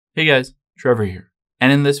Hey guys, Trevor here.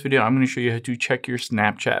 And in this video, I'm going to show you how to check your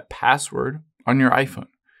Snapchat password on your iPhone.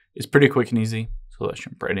 It's pretty quick and easy, so let's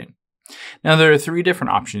jump right in. Now, there are three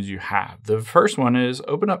different options you have. The first one is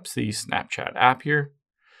open up the Snapchat app here,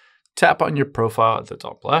 tap on your profile at the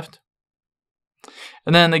top left,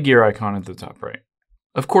 and then the gear icon at the top right.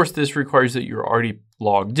 Of course, this requires that you're already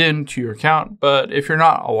logged in to your account, but if you're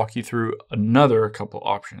not, I'll walk you through another couple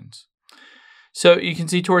options. So you can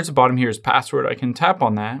see towards the bottom here is password. I can tap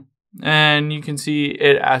on that and you can see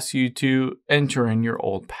it asks you to enter in your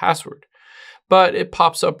old password, but it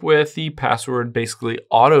pops up with the password basically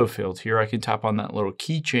auto-filled here. I can tap on that little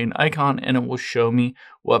keychain icon and it will show me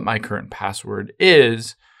what my current password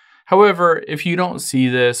is. However, if you don't see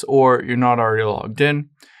this or you're not already logged in,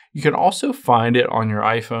 you can also find it on your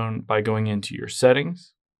iPhone by going into your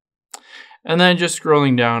settings and then just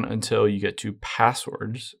scrolling down until you get to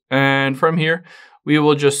passwords. And from here, we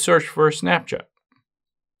will just search for Snapchat.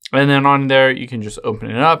 And then on there, you can just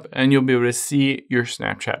open it up and you'll be able to see your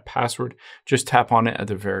Snapchat password. Just tap on it at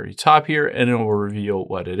the very top here and it will reveal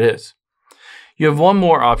what it is. You have one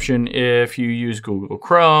more option if you use Google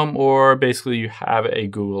Chrome or basically you have a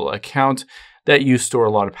Google account that you store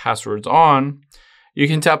a lot of passwords on. You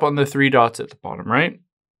can tap on the three dots at the bottom right.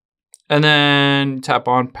 And then tap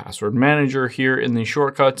on Password Manager here in the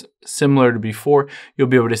shortcuts. Similar to before, you'll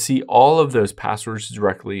be able to see all of those passwords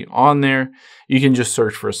directly on there. You can just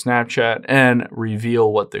search for Snapchat and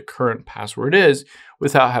reveal what the current password is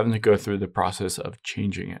without having to go through the process of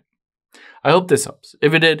changing it. I hope this helps.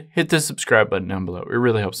 If it did, hit the subscribe button down below. It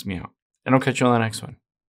really helps me out. And I'll catch you on the next one.